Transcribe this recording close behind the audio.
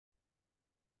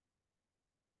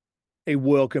Hey,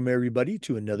 welcome everybody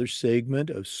to another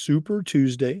segment of Super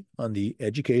Tuesday on the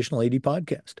Educational AD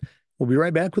Podcast. We'll be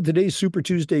right back with today's Super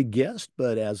Tuesday guest,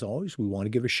 but as always, we want to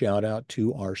give a shout out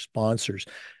to our sponsors.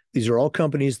 These are all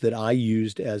companies that I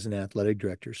used as an athletic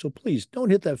director. So please don't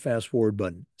hit that fast forward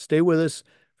button. Stay with us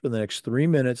for the next 3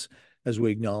 minutes as we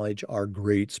acknowledge our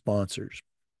great sponsors.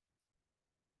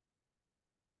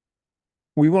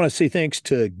 We want to say thanks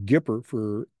to Gipper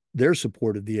for their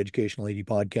support of the Educational AD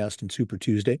Podcast and Super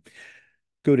Tuesday.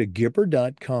 Go to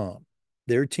Gipper.com.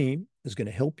 Their team is going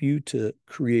to help you to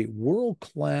create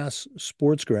world-class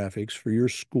sports graphics for your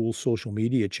school's social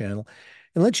media channel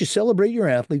and let you celebrate your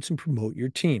athletes and promote your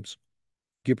teams.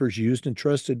 Gipper's used and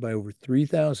trusted by over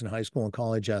 3,000 high school and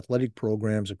college athletic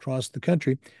programs across the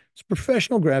country. It's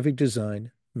professional graphic design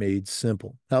made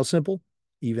simple. How simple?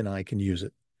 Even I can use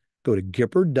it. Go to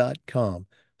Gipper.com.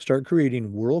 Start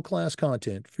creating world-class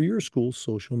content for your school's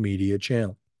social media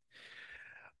channel.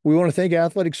 We want to thank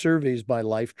Athletic Surveys by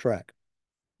LifeTrack.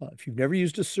 If you've never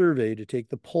used a survey to take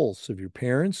the pulse of your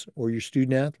parents or your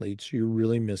student athletes, you're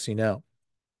really missing out.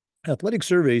 Athletic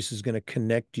Surveys is going to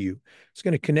connect you. It's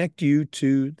going to connect you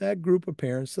to that group of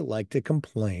parents that like to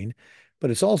complain,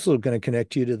 but it's also going to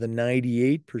connect you to the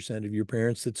 98% of your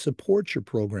parents that support your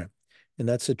program. And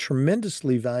that's a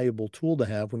tremendously valuable tool to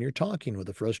have when you're talking with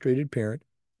a frustrated parent,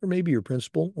 or maybe your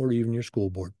principal, or even your school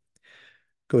board.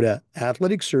 Go to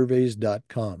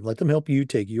athleticsurveys.com. Let them help you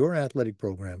take your athletic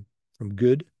program from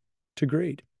good to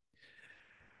great.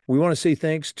 We want to say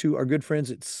thanks to our good friends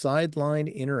at Sideline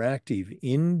Interactive,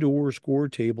 indoor score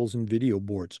tables and video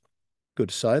boards. Go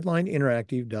to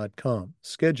sidelineinteractive.com.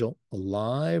 Schedule a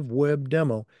live web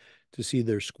demo to see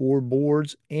their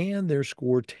scoreboards and their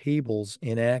score tables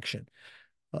in action.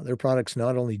 Their products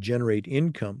not only generate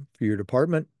income for your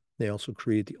department, they also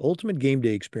create the ultimate game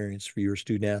day experience for your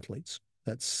student athletes.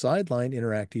 That's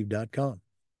sidelineinteractive.com.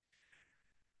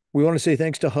 We want to say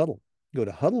thanks to Huddle. Go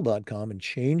to huddle.com and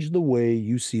change the way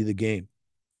you see the game.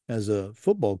 As a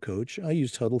football coach, I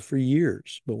used Huddle for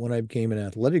years, but when I became an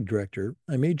athletic director,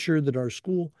 I made sure that our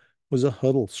school was a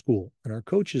Huddle school, and our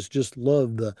coaches just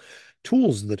loved the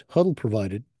tools that Huddle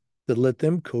provided that let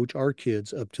them coach our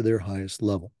kids up to their highest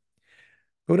level.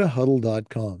 Go to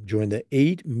huddle.com, join the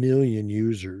 8 million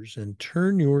users, and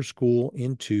turn your school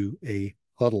into a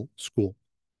Huddle school.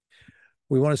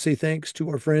 We want to say thanks to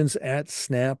our friends at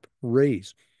Snap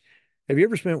Raise. Have you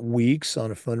ever spent weeks on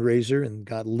a fundraiser and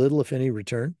got little, if any,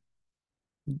 return?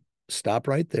 Stop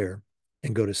right there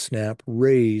and go to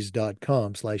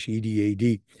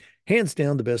snapraise.com/EDAD. Hands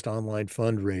down, the best online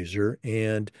fundraiser.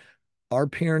 And our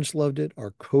parents loved it.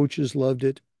 Our coaches loved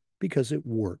it because it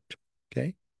worked.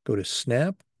 Okay. Go to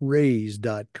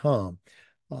snapraise.com.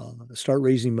 Start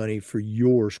raising money for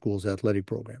your school's athletic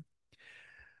program.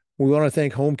 We want to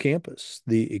thank Home Campus,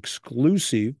 the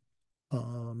exclusive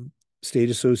state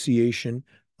association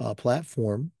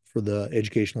platform for the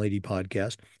Educational AD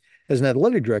Podcast. As an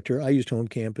athletic director, I used Home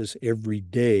Campus every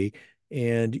day,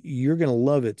 and you're going to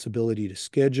love its ability to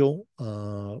schedule,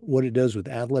 what it does with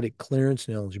athletic clearance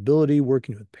and eligibility,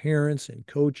 working with parents and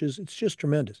coaches. It's just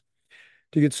tremendous.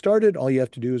 To get started, all you have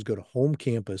to do is go to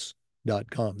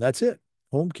homecampus.com. That's it,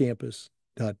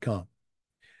 homecampus.com.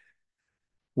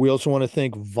 We also want to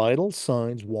thank Vital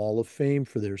Signs Wall of Fame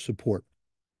for their support.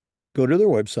 Go to their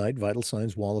website,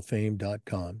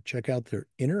 vitalsignswalloffame.com. Check out their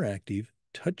interactive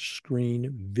touchscreen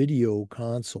video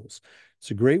consoles.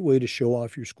 It's a great way to show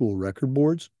off your school record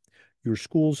boards, your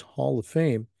school's Hall of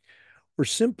Fame, or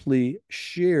simply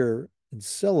share and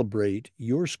celebrate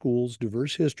your school's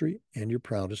diverse history and your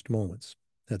proudest moments.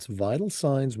 That's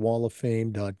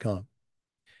vitalsignswalloffame.com.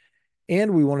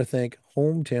 And we want to thank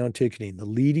Hometown Ticketing, the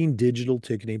leading digital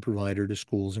ticketing provider to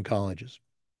schools and colleges.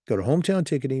 Go to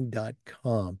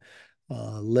hometownticketing.com.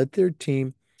 Let their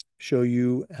team show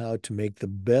you how to make the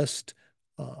best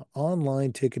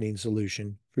online ticketing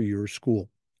solution for your school.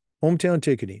 Hometown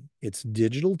Ticketing, it's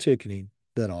digital ticketing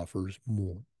that offers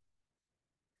more.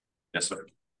 Yes, sir.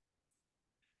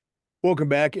 Welcome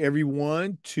back,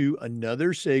 everyone, to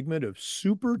another segment of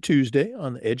Super Tuesday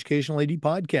on the Educational AD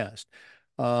Podcast.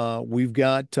 We've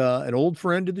got an old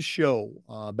friend of the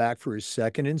show back for his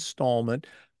second installment.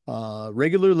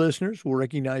 Regular listeners will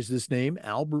recognize this name,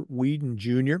 Albert Weeden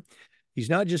Jr.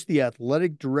 He's not just the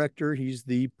athletic director, he's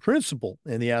the principal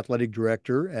and the athletic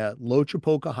director at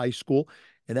Loachaoka High School,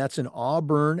 and that's in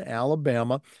Auburn,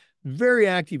 Alabama. Very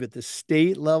active at the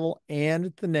state level and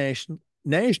at the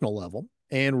national level.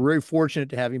 And we're very fortunate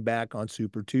to have him back on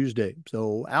Super Tuesday.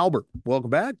 So, Albert, welcome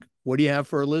back. What do you have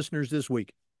for our listeners this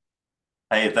week?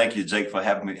 Hey, thank you, Jake, for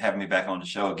having me back on the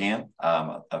show again.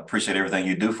 I appreciate everything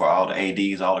you do for all the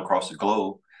ADs all across the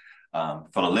globe. For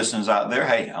the listeners out there,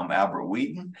 hey, I'm Albert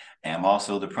Weeden, and I'm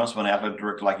also the principal and athletic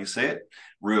director, like you said.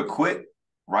 Real quick,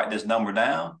 write this number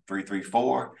down,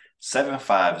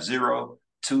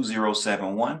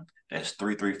 334-750-2071. That's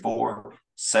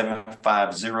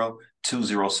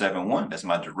 334-750-2071. That's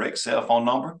my direct cell phone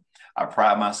number. I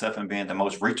pride myself in being the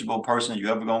most reachable person you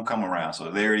ever gonna come around.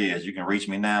 So there it is. You can reach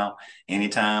me now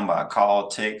anytime by call,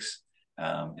 text,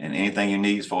 and anything you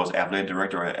need as far as athletic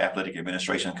director or athletic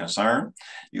administration concerned.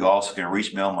 You also can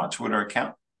reach me on my Twitter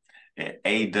account at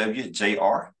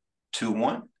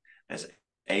AWJR21. That's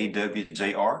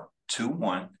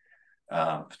AWJR21.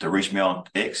 To reach me on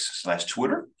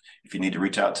X/Twitter if you need to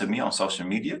reach out to me on social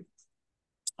media.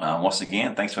 Once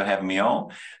again, thanks for having me on.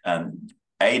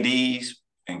 ADs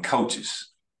and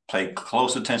coaches, pay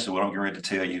close attention to what I'm getting ready to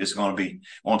tell you. This is going to be,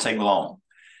 won't take long.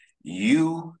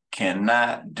 You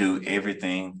cannot do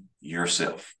everything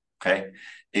yourself, okay?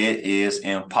 It is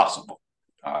impossible,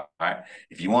 all right?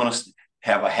 If you want to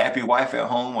have a happy wife at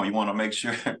home, or you want to make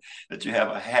sure that you have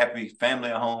a happy family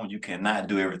at home, you cannot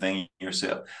do everything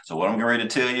yourself. So what I'm getting ready to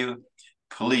tell you,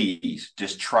 please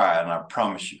just try it, and I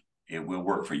promise you, it will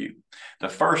work for you. The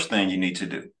first thing you need to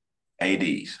do,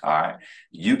 ADs, all right?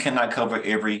 You cannot cover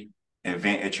every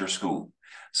event at your school.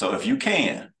 So if you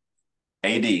can,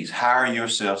 ADs, hire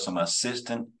yourself some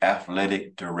assistant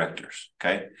athletic directors,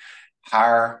 okay?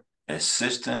 Hire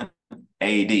assistant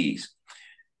ADs.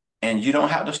 And you don't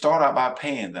have to start out by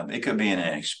paying them. It could be an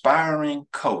inspiring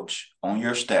coach on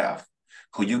your staff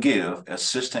who you give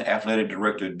assistant athletic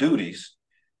director duties.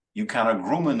 You kind of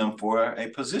grooming them for a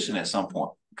position at some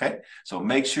point, okay? So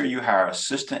make sure you hire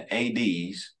assistant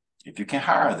ADs, if you can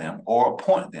hire them, or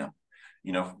appoint them,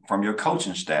 from your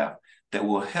coaching staff that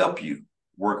will help you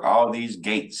work all these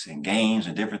gates and games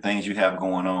and different things you have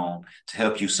going on to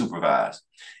help you supervise.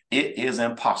 It is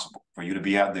impossible for you to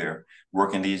be out there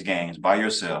working these games by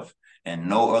yourself and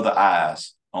no other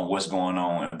eyes on what's going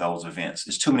on in those events.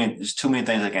 It's too many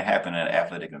things that can happen at an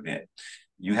athletic event.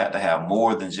 You have to have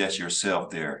more than just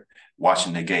yourself there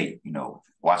watching the gate,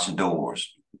 watching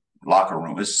doors, locker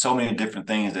room. There's so many different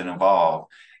things that involve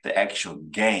the actual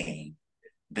game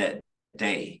that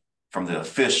day, from the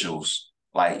officials.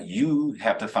 Like, you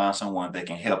have to find someone that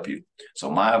can help you. So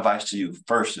my advice to you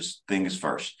first is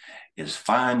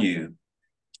find you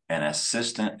an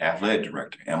assistant athletic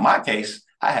director. In my case,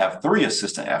 I have 3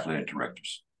 assistant athletic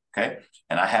directors, okay?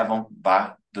 And I have them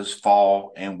by this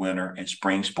fall and winter and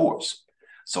spring sports.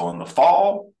 So in the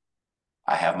fall,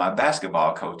 I have my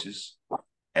basketball coaches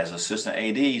as assistant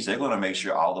ADs. They're going to make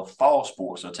sure all the fall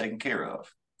sports are taken care of,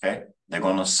 okay? They're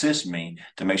going to assist me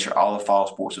to make sure all the fall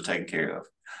sports are taken care of.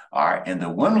 All right, in the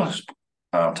winter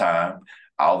time,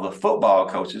 all the football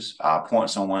coaches, I appoint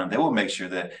someone, they will make sure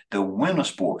that the winter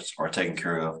sports are taken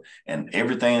care of and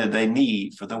everything that they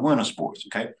need for the winter sports,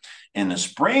 okay? In the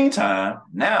springtime,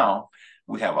 now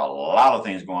we have a lot of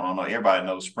things going on. Everybody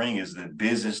knows spring is the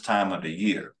busiest time of the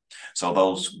year. So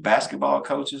those basketball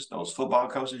coaches, those football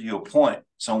coaches, you appoint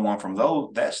someone from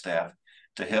that staff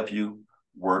to help you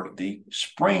work the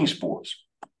spring sports.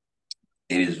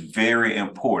 It is very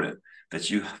important that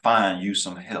you find you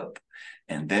some help.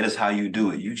 And that is how you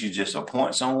do it. You should just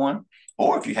appoint someone,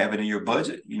 or if you have it in your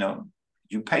budget,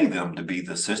 you pay them to be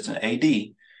the assistant AD,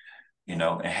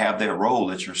 and have that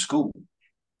role at your school.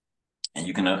 And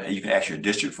you can ask your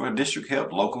district for district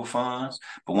help, local funds.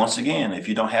 But once again, if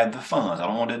you don't have the funds, I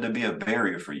don't want that to be a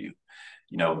barrier for you.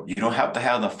 You don't have to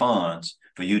have the funds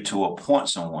for you to appoint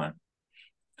someone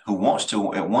who wants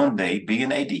to at one day be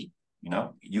an AD.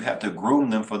 You have to groom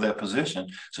them for that position.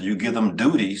 So you give them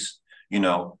duties,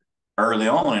 early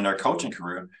on in their coaching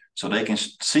career, so they can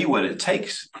see what it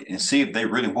takes and see if they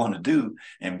really want to do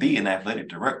and be an athletic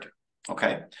director.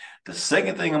 Okay. The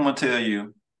second thing I'm going to tell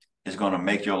you is going to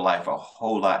make your life a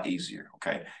whole lot easier.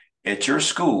 Okay. At your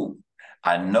school,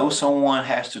 I know someone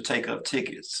has to take up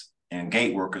tickets and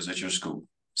gate workers at your school.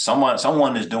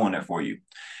 Someone is doing that for you.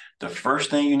 The first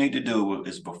thing you need to do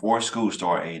is, before school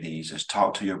start, ADs, is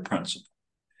talk to your principal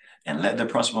and let the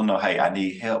principal know, hey, I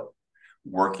need help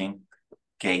working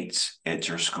gates at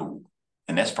your school.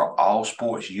 And that's for all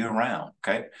sports year round,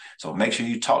 okay? So make sure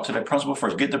you talk to that principal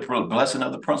first. Get the blessing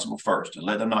of the principal first and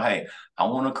let them know, hey, I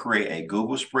want to create a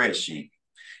Google spreadsheet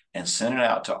and send it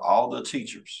out to all the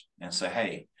teachers and say,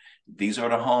 hey, these are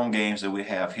the home games that we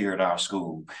have here at our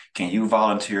school. Can you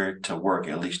volunteer to work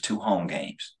at least 2 home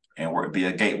games and be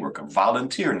a gate worker?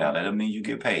 Volunteer now. That doesn't mean you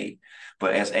get paid.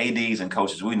 But as ADs and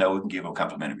coaches, we know we can give them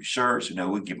complimentary shirts. We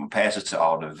can give them passes to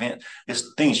all the events.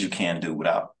 It's things you can do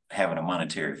without having a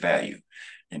monetary value.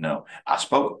 I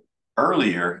spoke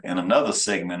earlier in another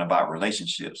segment about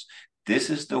relationships. This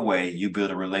is the way you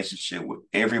build a relationship with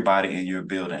everybody in your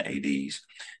building, ADs.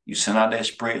 You send out that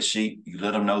spreadsheet. You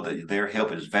let them know that their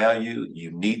help is valued.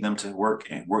 You need them to work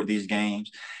these games.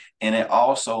 And it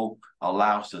also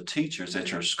allows the teachers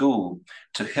at your school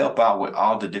to help out with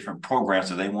all the different programs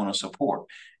that they want to support.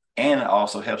 And it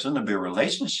also helps them to build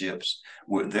relationships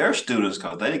with their students,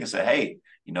 because they can say, hey,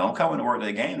 I'm coming to work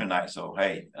that game tonight. So,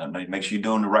 hey, make sure you're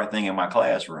doing the right thing in my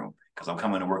classroom, because I'm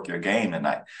coming to work your game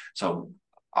tonight. So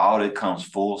all that comes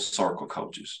full circle,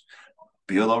 coaches.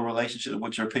 Build a relationship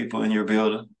with your people in your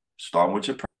building, starting with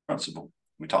your principal.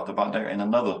 We talked about that in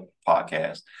another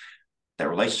podcast, that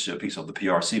relationship piece of the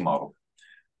PRC model.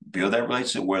 Build that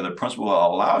relationship where the principal will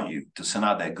allow you to send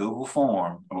out that Google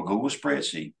form or Google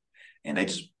spreadsheet, and they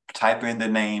just type in the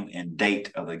name and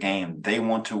date of the game they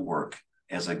want to work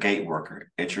as a gate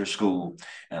worker at your school.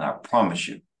 And I promise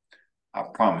you,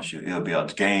 it'll be a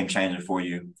game changer for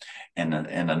you. And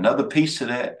another piece to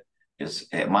that is,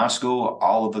 at my school,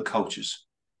 all of the coaches,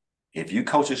 if you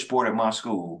coach a sport at my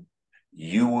school,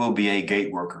 you will be a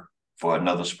gate worker for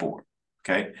another sport.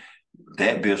 Okay.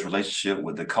 That builds relationship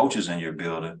with the coaches in your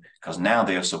building, because now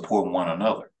they're supporting one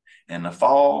another. In the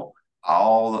fall,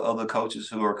 all the other coaches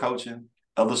who are coaching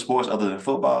other sports other than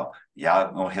football,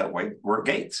 y'all gonna help work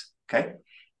gates. Okay.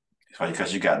 So,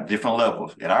 because you got different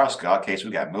levels. In our case,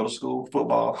 we got middle school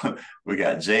football, we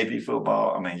got JV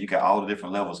football. I mean, you got all the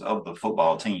different levels of the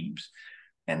football teams,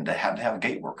 and they have to have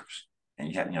gate workers.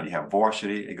 And you have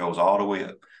varsity, it goes all the way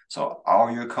up. So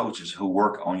all your coaches who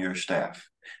work on your staff,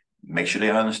 make sure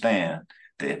they understand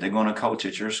that if they're going to coach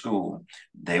at your school,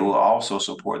 they will also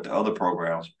support the other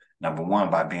programs. Number one,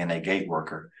 by being a gate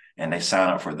worker, and they sign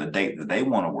up for the date that they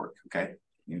want to work. Okay.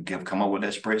 Come up with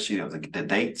that spreadsheet of the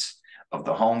dates of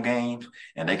the home games,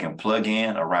 and they can plug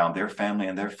in around their family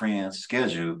and their friends'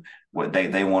 schedule what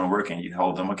date they want to work, and you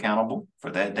hold them accountable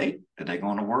for that date that they're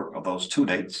going to work, or those 2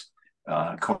 dates,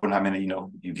 according to how many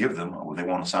you give them or what they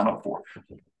want to sign up for.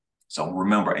 So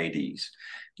remember, ADs,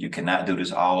 you cannot do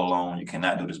this all alone. You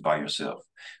cannot do this by yourself.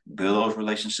 Build those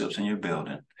relationships in your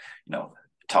building.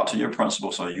 Talk to your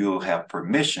principal so you'll have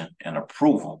permission and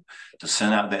approval to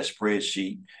send out that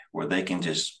spreadsheet where they can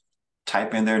just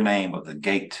type in their name of the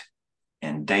gate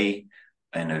and day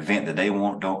and event that they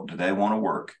want to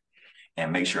work,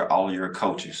 and make sure all of your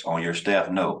coaches on your staff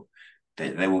know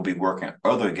that they will be working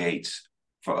other gates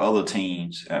for other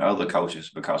teams and other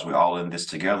coaches, because we're all in this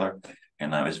together.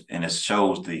 And it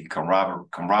shows the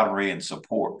camaraderie and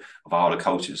support of all the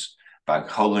coaches by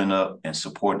holding up and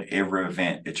supporting every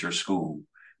event at your school,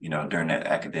 during that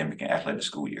academic and athletic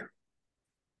school year.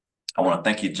 I want to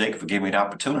thank you, Jake, for giving me the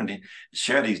opportunity to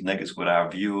share these nuggets with our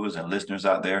viewers and listeners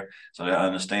out there, so they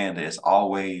understand that it's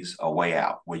always a way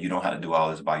out where you don't have to do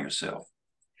all this by yourself.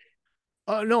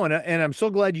 No, and I'm so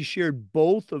glad you shared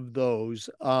both of those.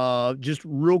 Just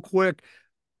real quick,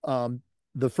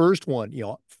 the first one,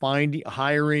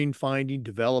 finding,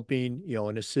 developing,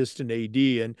 an assistant AD,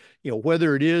 and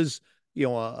whether it is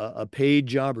a paid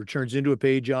job or turns into a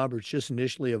paid job, or it's just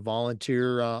initially a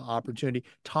volunteer opportunity.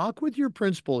 Talk with your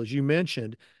principal, as you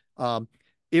mentioned.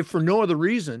 If for no other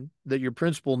reason that your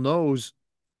principal knows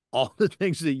all the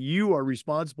things that you are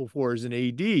responsible for as an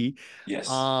AD. Yes.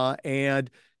 And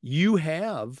you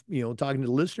have, talking to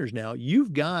the listeners now,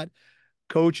 you've got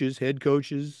coaches, head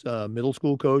coaches, middle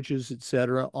school coaches, et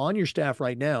cetera, on your staff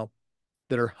right now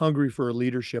that are hungry for a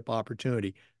leadership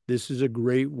opportunity. This is a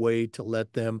great way to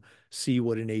let them see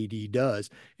what an AD does.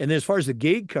 And then as far as the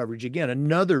gate coverage, again,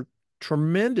 another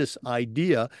tremendous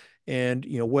idea. And,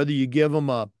 whether you give them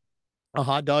a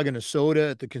hot dog and a soda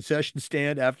at the concession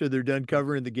stand after they're done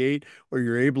covering the gate, or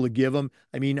you're able to give them,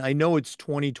 I mean, I know it's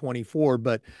 2024,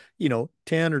 but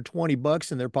 10 or 20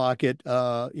 bucks in their pocket,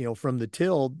 from the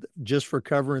till just for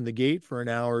covering the gate for an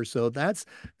hour or so. That's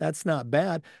not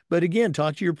bad. But again,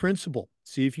 talk to your principal,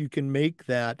 see if you can make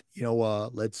that,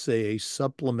 let's say a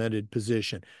supplemented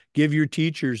position. Give your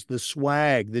teachers the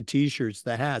swag, the t-shirts,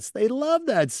 the hats. They love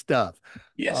that stuff.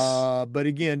 Yes. But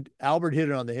again, Albert hit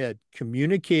it on the head.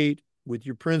 Communicate with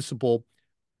your principal,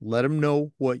 let them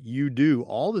know what you do,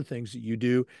 all the things that you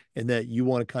do, and that you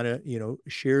want to kind of,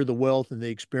 share the wealth and the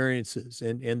experiences.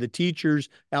 And the teachers,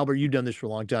 Albert, you've done this for a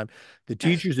long time. The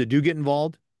teachers that do get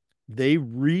involved, they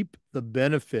reap the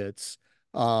benefits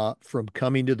from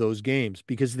coming to those games,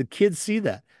 because the kids see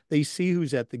that. They see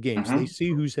who's at the games. They see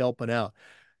who's helping out.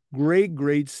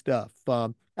 Great stuff.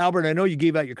 Albert, I know you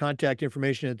gave out your contact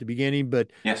information at the beginning,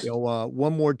 but yes.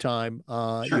 One more time,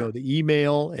 Sure. the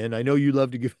email, and I know you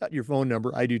love to give out your phone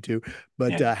number. I do too.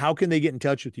 But how can they get in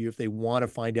touch with you if they want to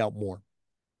find out more?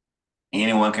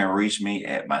 Anyone can reach me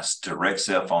at my direct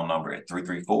cell phone number at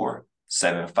 334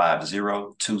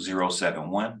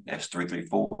 334-750-2071. That's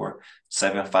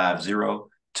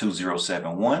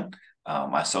 334-750-2071.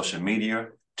 My social media,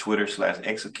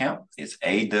 Twitter/X account is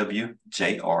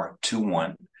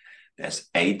AWJR21. That's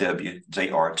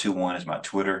AWJR21 is my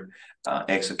Twitter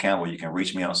X account where you can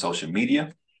reach me on social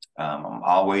media. I'm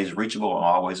always reachable and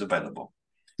always available.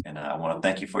 And I want to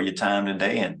thank you for your time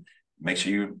today, and make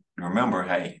sure you remember,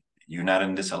 hey, you're not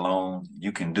in this alone.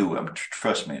 You can do it.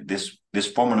 Trust me, this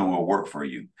formula will work for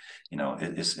you. You know,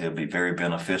 it'll be very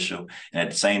beneficial. And at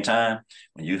the same time,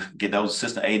 when you get those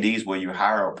assistant ADs where you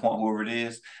hire or appoint whoever it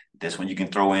is, that's when you can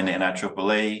throw in the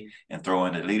NIAAA and throw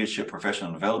in the leadership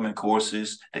professional development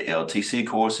courses, the LTC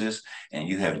courses, and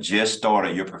you have just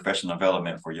started your professional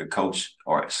development for your coach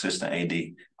or assistant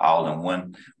AD all in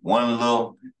one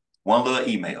little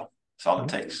email. That's all it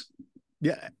takes.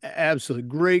 Yeah,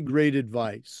 absolutely. Great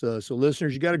advice. So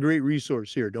listeners, you got a great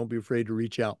resource here. Don't be afraid to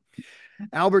reach out.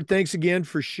 Albert, thanks again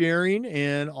for sharing,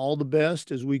 and all the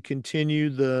best as we continue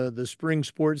the spring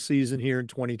sports season here in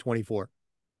 2024.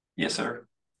 Yes, sir.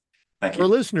 Thank For our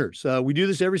you. listeners, we do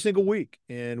this every single week,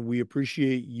 and we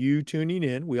appreciate you tuning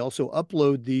in. We also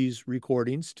upload these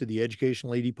recordings to the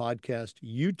Educational AD Podcast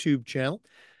YouTube channel.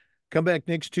 Come back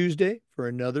next Tuesday for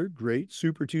another great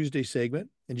Super Tuesday segment,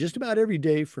 and just about every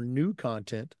day for new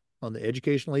content on the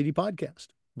Educational AD Podcast.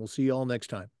 We'll see you all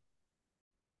next time.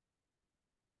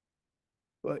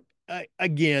 But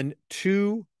again,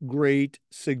 two great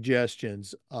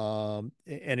suggestions, and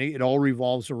it all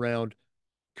revolves around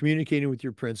communicating with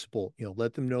your principal. You know,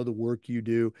 let them know the work you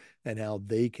do and how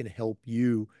they can help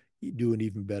you do an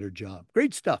even better job.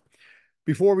 Great stuff.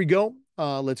 Before we go,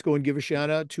 let's go and give a shout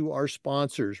out to our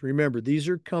sponsors. Remember, these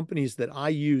are companies that I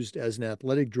used as an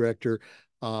athletic director.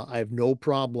 I have no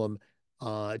problem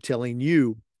telling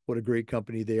you what a great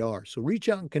company they are. So reach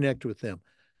out and connect with them.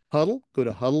 Huddle, go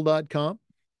to huddle.com.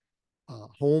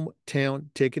 Hometown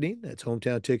Ticketing, that's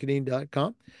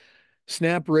hometownticketing.com.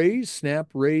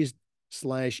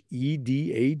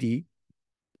 SnapRaise/EDAD.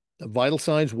 Vital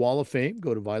Signs Wall of Fame,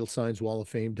 go to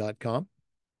vitalsignswalloffame.com.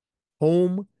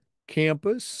 Home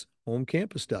Campus,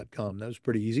 homecampus.com. That was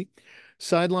pretty easy.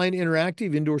 Sideline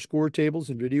Interactive, indoor score tables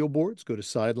and video boards, go to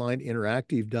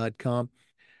sidelineinteractive.com.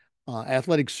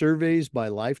 Athletic Surveys by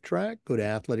LifeTrack, go to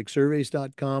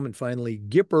athleticsurveys.com. And finally,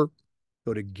 Gipper,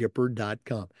 go to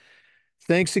gipper.com.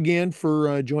 Thanks again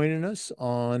for joining us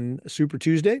on Super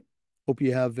Tuesday. Hope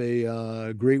you have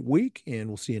a great week, and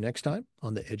we'll see you next time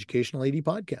on the Educational AD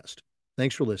Podcast.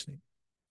 Thanks for listening.